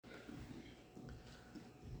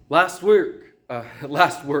Last week,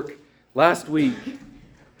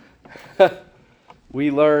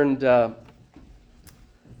 we learned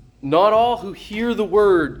not all who hear the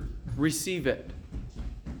word receive it.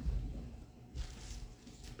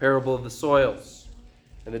 Parable of the soils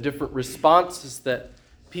and the different responses that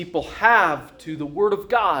people have to the word of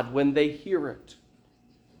God when they hear it.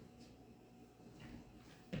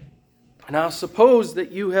 Now suppose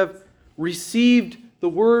that you have received the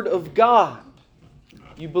word of God.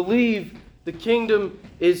 You believe the kingdom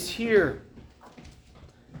is here.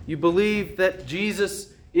 You believe that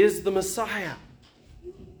Jesus is the Messiah.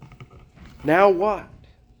 Now what?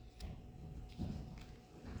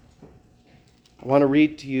 I want to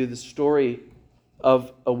read to you the story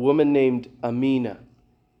of a woman named Amina.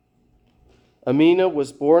 Amina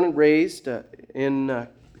was born and raised in the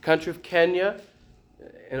country of Kenya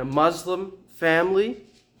in a Muslim family.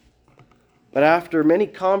 But after many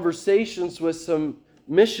conversations with some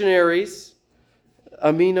missionaries,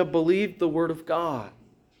 Amina believed the word of God.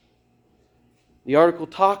 The article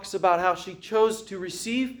talks about how she chose to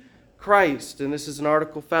receive Christ, and this is an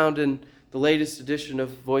article found in the latest edition of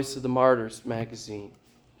Voice of the Martyrs magazine.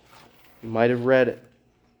 You might have read it.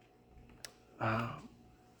 And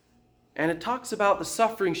it talks about the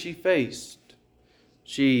suffering she faced.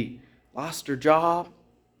 She lost her job.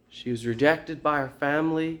 She was rejected by her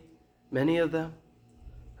family, many of them.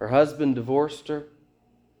 Her husband divorced her.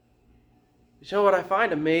 You know what I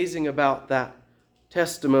find amazing about that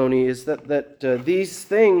testimony is that these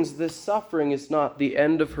things, this suffering, is not the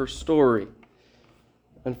end of her story.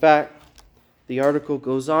 In fact, the article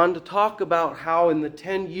goes on to talk about how in the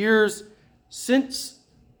 10 years since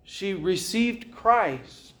she received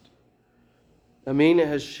Christ, Amina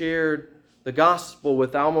has shared the gospel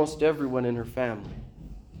with almost everyone in her family.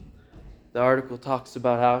 The article talks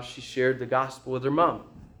about how she shared the gospel with her mom.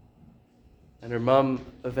 And her mom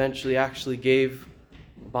eventually actually gave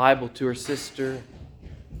a Bible to her sister.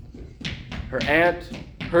 Her aunt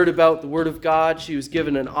heard about the Word of God. She was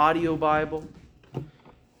given an audio Bible.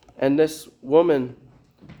 And this woman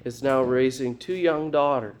is now raising 2 young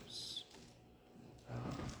daughters,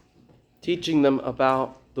 teaching them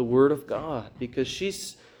about the Word of God, because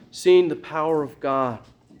she's seen the power of God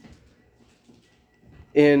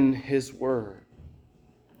in His Word.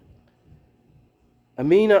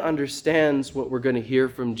 Amina understands what we're going to hear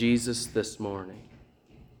from Jesus this morning.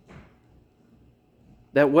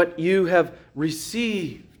 That what you have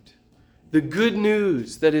received, the good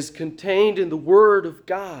news that is contained in the Word of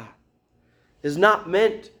God, is not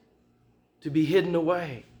meant to be hidden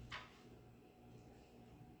away.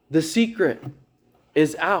 The secret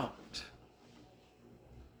is out.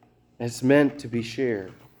 It's meant to be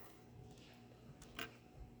shared.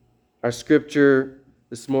 Our scripture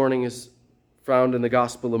this morning is found in the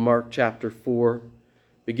Gospel of Mark chapter 4,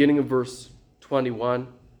 beginning of verse 21. I'm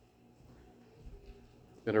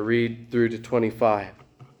going to read through to 25.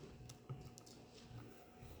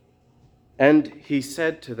 And he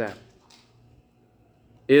said to them,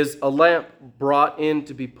 "Is a lamp brought in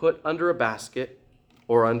to be put under a basket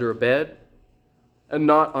or under a bed, and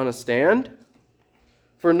not on a stand?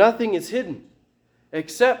 For nothing is hidden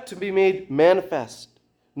except to be made manifest,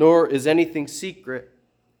 nor is anything secret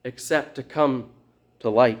except to come to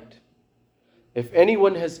light. If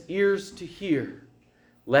anyone has ears to hear,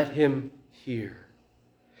 let him hear."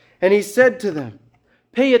 And he said to them,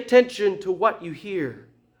 "Pay attention to what you hear.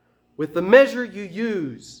 With the measure you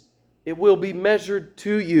use, it will be measured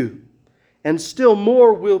to you, and still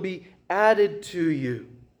more will be added to you.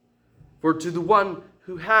 For to the one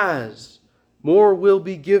who has, more will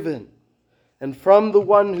be given, and from the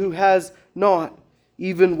one who has not,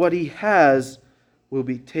 even what he has will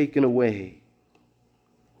be taken away."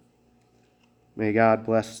 May God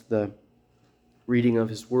bless the reading of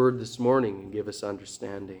His Word this morning and give us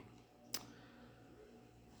understanding.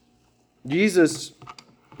 Jesus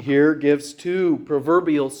here gives 2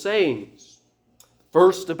 proverbial sayings.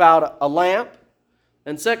 First about a lamp,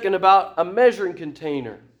 and second about a measuring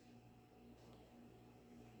container.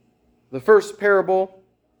 The first parable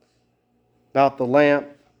about the lamp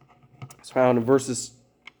is found in verses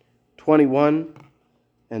 21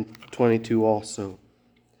 and 22 also.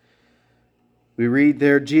 We read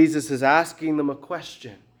there, Jesus is asking them a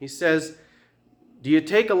question. He says, "Do you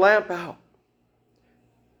take a lamp out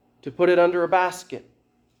to put it under a basket?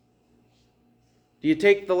 Do you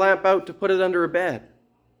take the lamp out to put it under a bed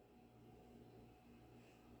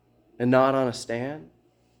and not on a stand?"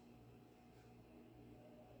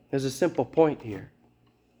 There's a simple point here.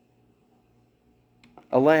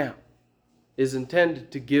 A lamp is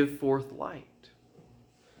intended to give forth light.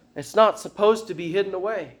 It's not supposed to be hidden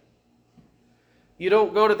away. You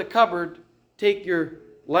don't go to the cupboard, take your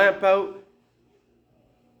lamp out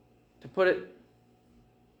to put it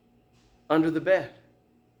under the bed.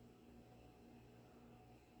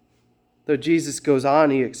 Though Jesus goes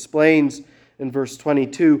on, he explains in verse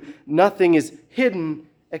 22, nothing is hidden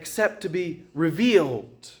except to be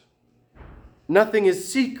revealed. Nothing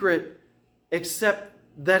is secret except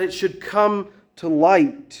that it should come to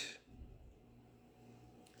light.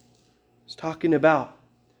 He's talking about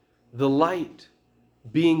the light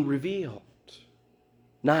being revealed,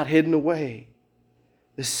 not hidden away.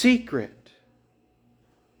 The secret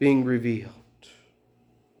being revealed.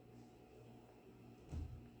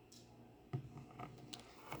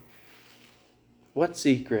 What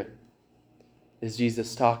secret is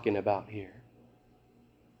Jesus talking about here?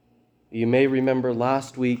 You may remember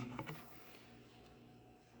last week,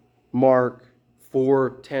 Mark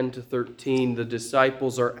 4:10-13, the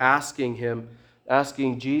disciples are asking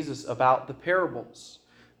Jesus about the parables.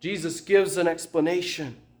 Jesus gives an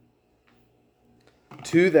explanation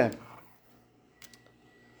to them.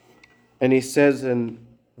 And he says in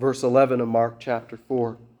verse 11 of Mark chapter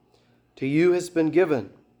 4, to you has been given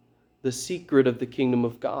the secret of the kingdom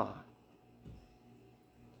of God.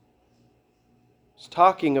 He's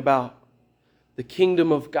talking about the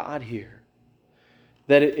kingdom of God here.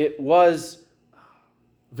 That it was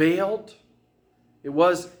veiled. It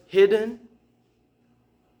was hidden.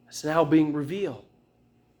 It's now being revealed.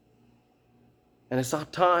 And it's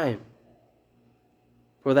not time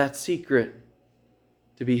for that secret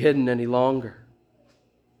to be hidden any longer.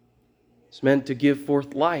 It's meant to give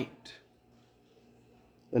forth light.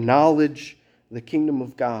 The knowledge of the kingdom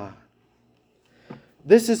of God.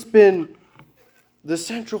 This has been the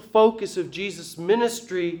central focus of Jesus'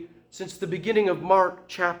 ministry since the beginning of Mark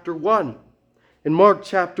chapter 1. In Mark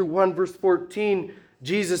chapter 1 verse 14,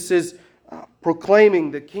 Jesus is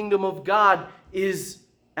proclaiming the kingdom of God is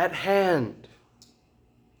at hand.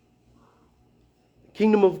 The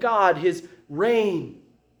kingdom of God, His reign,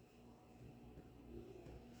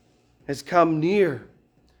 has come near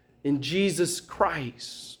in Jesus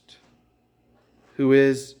Christ, who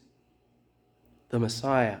is the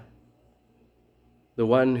Messiah, the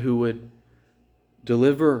one who would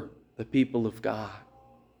deliver the people of God,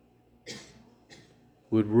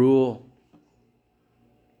 would rule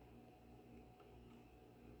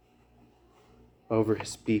over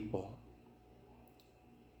His people.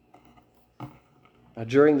 Now,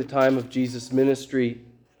 during the time of Jesus' ministry,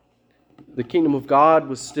 the kingdom of God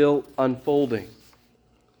was still unfolding.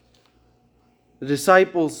 The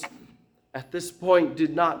disciples at this point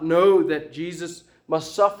did not know that Jesus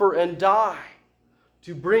must suffer and die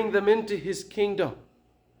to bring them into His kingdom.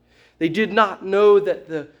 They did not know that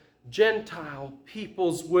the Gentile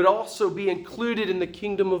peoples would also be included in the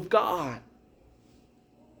kingdom of God.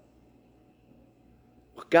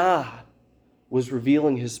 But God was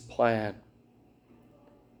revealing His plan.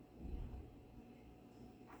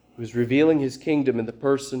 He was revealing His kingdom in the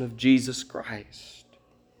person of Jesus Christ.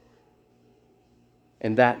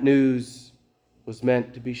 And that news was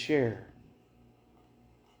meant to be shared.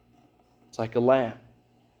 It's like a lamp.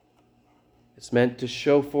 It's meant to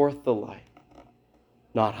show forth the light,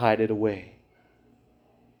 not hide it away.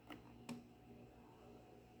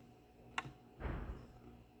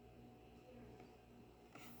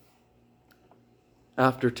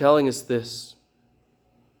 After telling us this,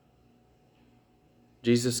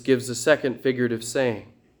 Jesus gives a second figurative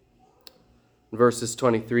saying in verses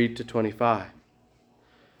 23-25.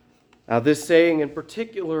 Now, this saying in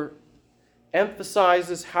particular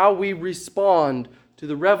emphasizes how we respond to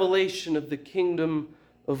the revelation of the kingdom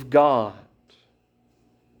of God.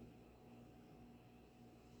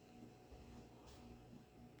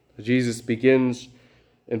 Jesus begins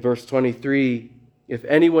in verse 23, if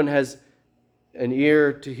anyone has an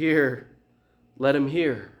ear to hear, let him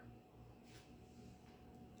hear.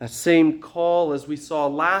 That same call as we saw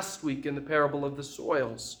last week in the parable of the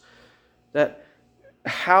soils. That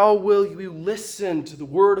how will we listen to the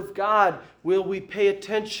Word of God? Will we pay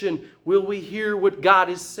attention? Will we hear what God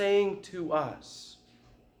is saying to us?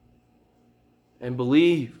 And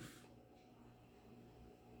believe.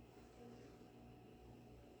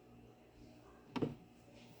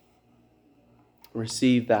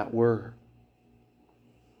 Receive that Word.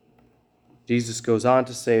 Jesus goes on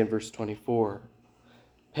to say in verse 24,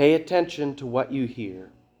 pay attention to what you hear.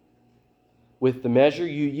 With the measure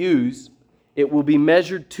you use, it will be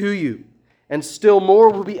measured to you, and still more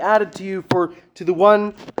will be added to you. For to the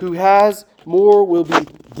one who has, more will be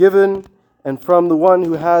given, and from the one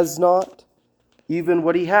who has not, even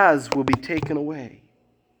what he has will be taken away.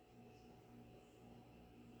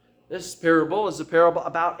 This parable is a parable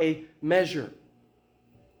about a measure.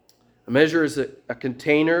 A measure is a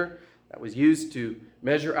container that was used to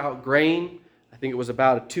measure out grain. I think it was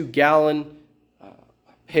about a 2-gallon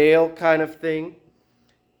pail kind of thing.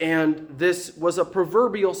 And this was a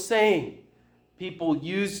proverbial saying people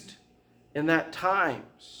used in that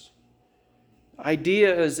times.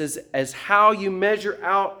 Idea is as how you measure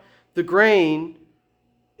out the grain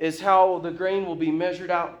is how the grain will be measured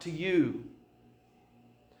out to you.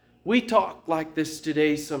 We talk like this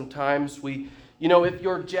today sometimes. If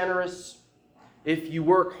you're generous, if you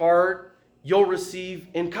work hard, you'll receive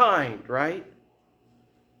in kind, right?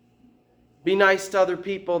 Be nice to other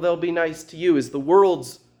people, they'll be nice to you, is the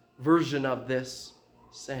world's version of this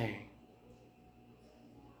saying.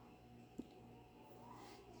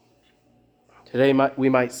 Today we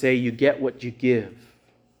might say, you get what you give.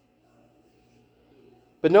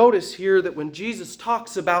 But notice here that when Jesus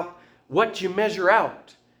talks about what you measure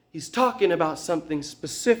out, he's talking about something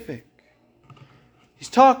specific. He's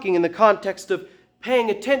talking in the context of paying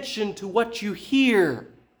attention to what you hear,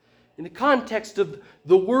 in the context of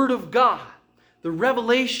the Word of God, the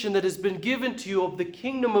revelation that has been given to you of the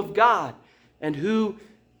kingdom of God and who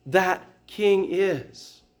that King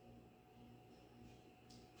is.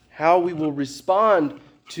 How we will respond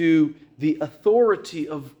to the authority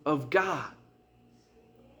of God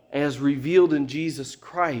as revealed in Jesus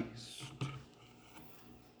Christ.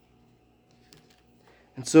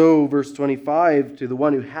 And so, verse 25, to the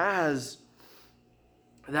one who has,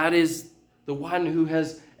 that is the one who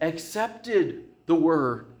has accepted the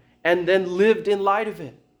word and then lived in light of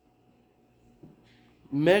it,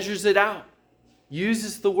 measures it out,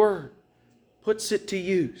 uses the word, puts it to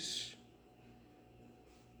use.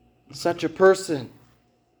 Such a person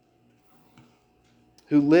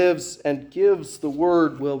who lives and gives the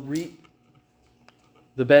word will reap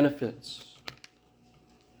the benefits.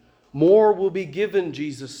 More will be given,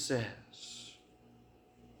 Jesus says.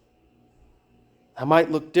 That might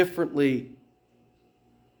look differently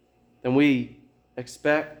than we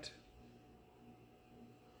expect.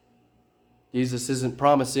 Jesus isn't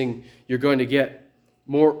promising you're going to get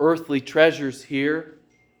more earthly treasures here,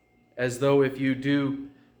 as though if you do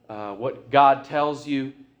what God tells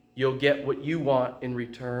you, you'll get what you want in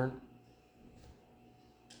return.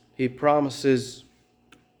 He promises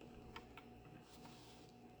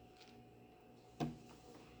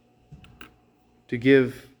to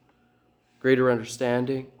give greater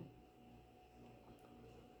understanding,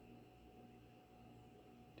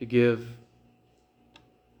 to give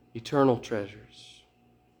eternal treasures,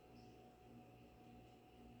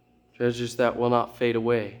 treasures that will not fade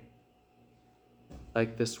away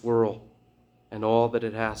like this world and all that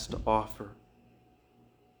it has to offer.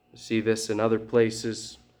 We see this in other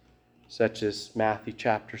places, such as Matthew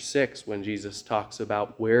chapter 6, when Jesus talks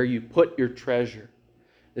about where you put your treasure.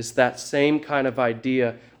 It's that same kind of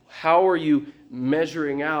idea. How are you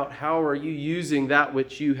measuring out? How are you using that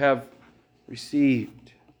which you have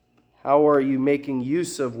received? How are you making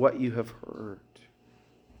use of what you have heard?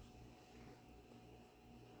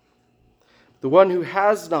 The one who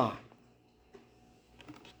has not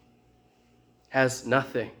has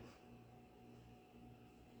nothing.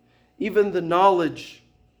 Even the knowledge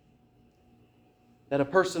that a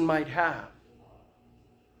person might have,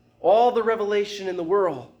 all the revelation in the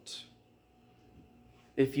world,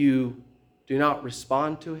 if you do not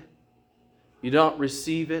respond to it, you don't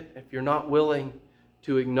receive it, if you're not willing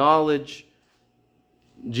to acknowledge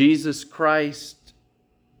Jesus Christ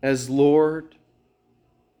as Lord,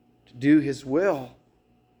 to do His will,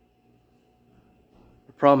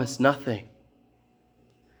 I promise nothing.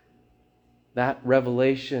 That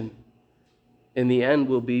revelation in the end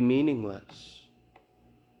will be meaningless.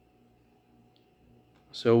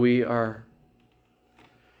 So we are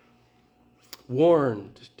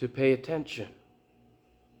warned to pay attention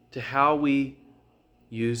to how we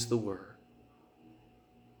use the Word.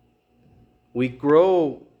 We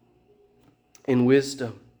grow in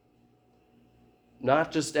wisdom,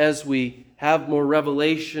 not just as we have more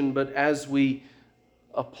revelation, but as we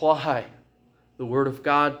apply the Word of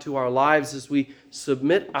God to our lives, as we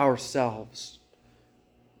submit ourselves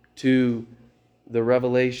to the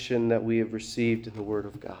revelation that we have received in the Word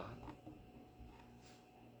of God.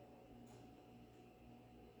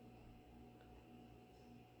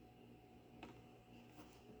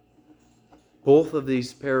 Both of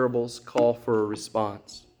these parables call for a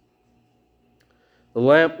response. The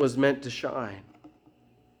lamp was meant to shine,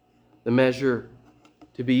 the measure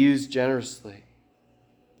to be used generously.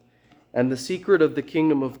 And the secret of the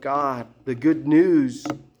kingdom of God, the good news,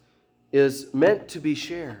 is meant to be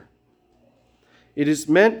shared. It is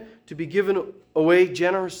meant to be given away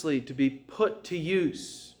generously, to be put to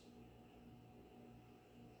use.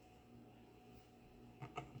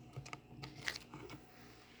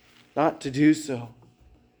 Not to do so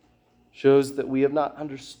shows that we have not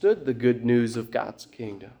understood the good news of God's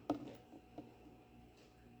kingdom.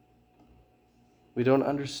 We don't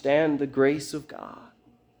understand the grace of God.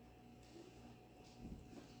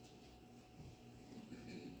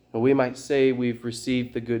 And we might say we've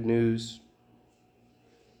received the good news.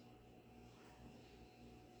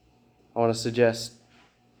 I want to suggest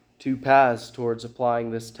two paths towards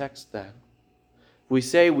applying this text then. We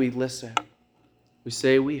say we listen. We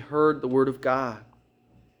say we heard the word of God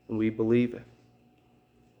and we believe it.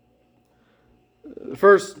 The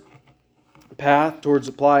first path towards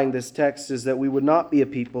applying this text is that we would not be a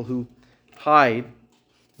people who hide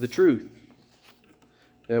the truth.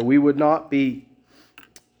 That we would not be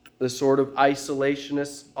the sort of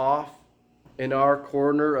isolationists off in our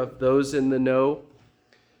corner of those in the know.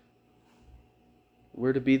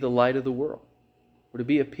 We're to be the light of the world. We're to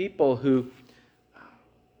be a people who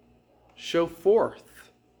show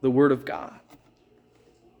forth the Word of God.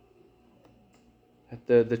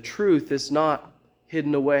 That the truth is not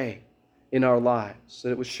hidden away in our lives.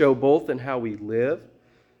 That it would show both in how we live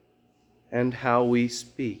and how we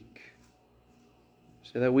speak.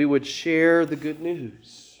 So that we would share the good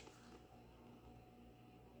news.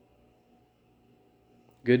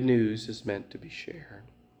 Good news is meant to be shared.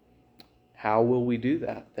 How will we do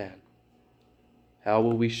that then? How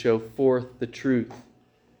will we show forth the truth,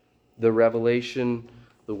 the revelation,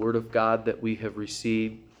 the Word of God that we have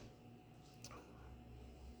received?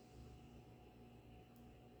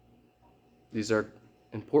 These are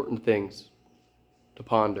important things to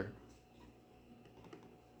ponder.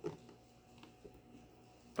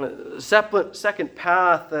 The second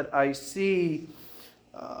path that I see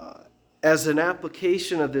as an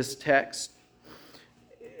application of this text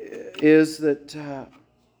is that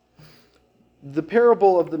the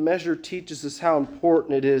parable of the measure teaches us how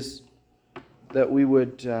important it is that we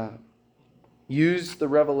would use the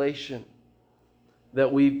revelation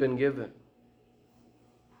that we've been given.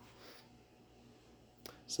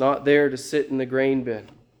 It's not there to sit in the grain bin.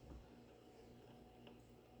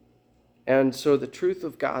 And so the truth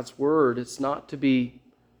of God's Word, it's not to be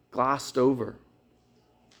glossed over.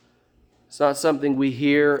 It's not something we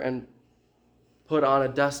hear and put on a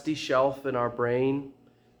dusty shelf in our brain.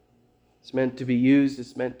 It's meant to be used.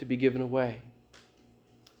 It's meant to be given away.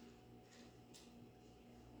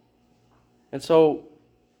 And so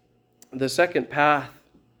the second path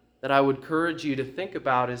that I would encourage you to think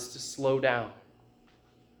about is to slow down.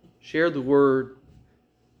 Share the Word,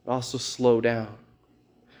 but also slow down.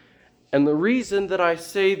 And the reason that I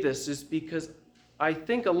say this is because I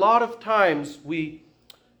think a lot of times we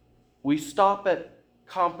stop at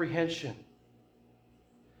comprehension.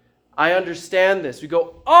 I understand this. We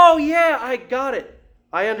go, oh yeah, I got it.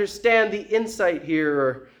 I understand the insight here,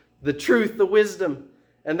 or the truth, the wisdom.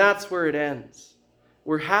 And that's where it ends.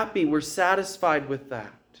 We're happy, we're satisfied with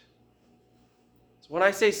that. So when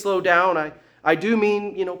I say slow down, I do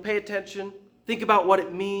mean, pay attention. Think about what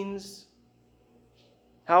it means.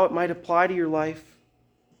 How it might apply to your life.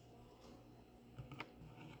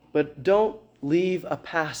 But don't leave a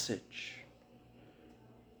passage.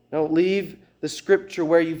 Don't leave the scripture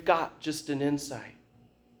where you've got just an insight.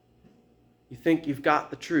 You think you've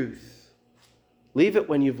got the truth. Leave it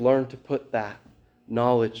when you've learned to put that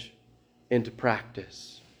knowledge into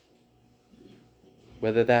practice.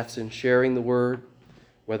 Whether that's in sharing the Word,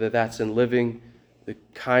 whether that's in living the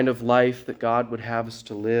kind of life that God would have us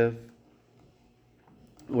to live,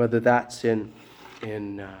 whether that's in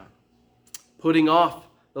putting off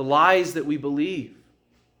the lies that we believe.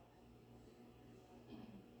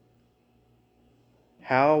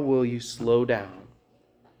 How will you slow down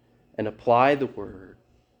and apply the Word?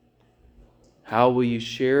 How will you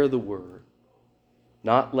share the Word?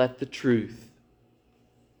 Not let the truth,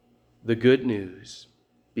 the good news,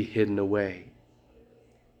 be hidden away.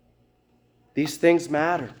 These things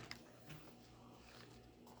matter.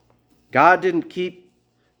 God didn't keep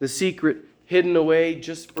the secret hidden away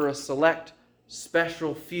just for a select,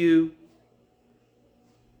 special few.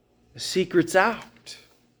 The secret's out.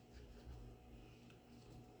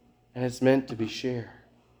 And it's meant to be shared.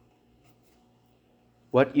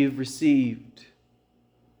 What you've received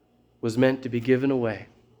was meant to be given away.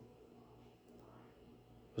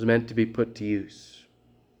 Was meant to be put to use.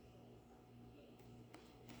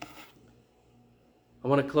 I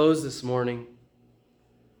want to close this morning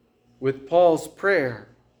with Paul's prayer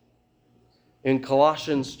in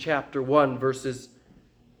Colossians chapter 1, verses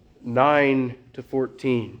 9 to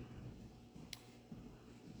 14.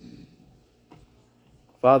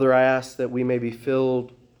 Father, I ask that we may be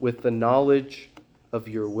filled with the knowledge of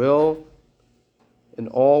your will and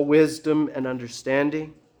all wisdom and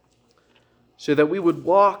understanding, so that we would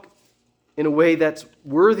walk in a way that's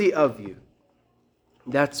worthy of you,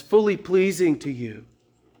 that's fully pleasing to you.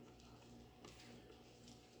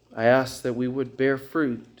 I ask that we would bear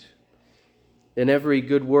fruit in every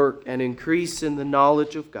good work and increase in the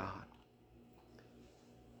knowledge of God,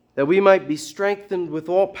 that we might be strengthened with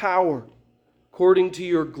all power according to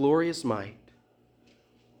your glorious might,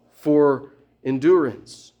 for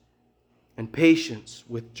endurance and patience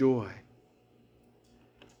with joy.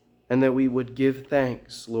 And that we would give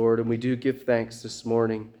thanks, Lord, and we do give thanks this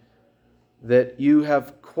morning, that you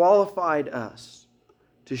have qualified us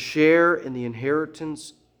to share in the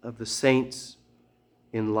inheritance of the saints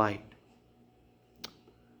in light.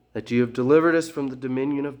 That you have delivered us from the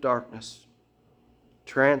dominion of darkness,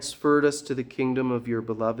 transferred us to the kingdom of your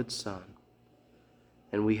beloved Son.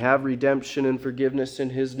 And we have redemption and forgiveness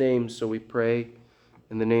in his name, so we pray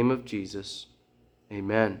in the name of Jesus.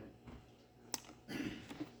 Amen.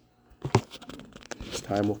 This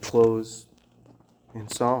time will close in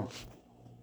song.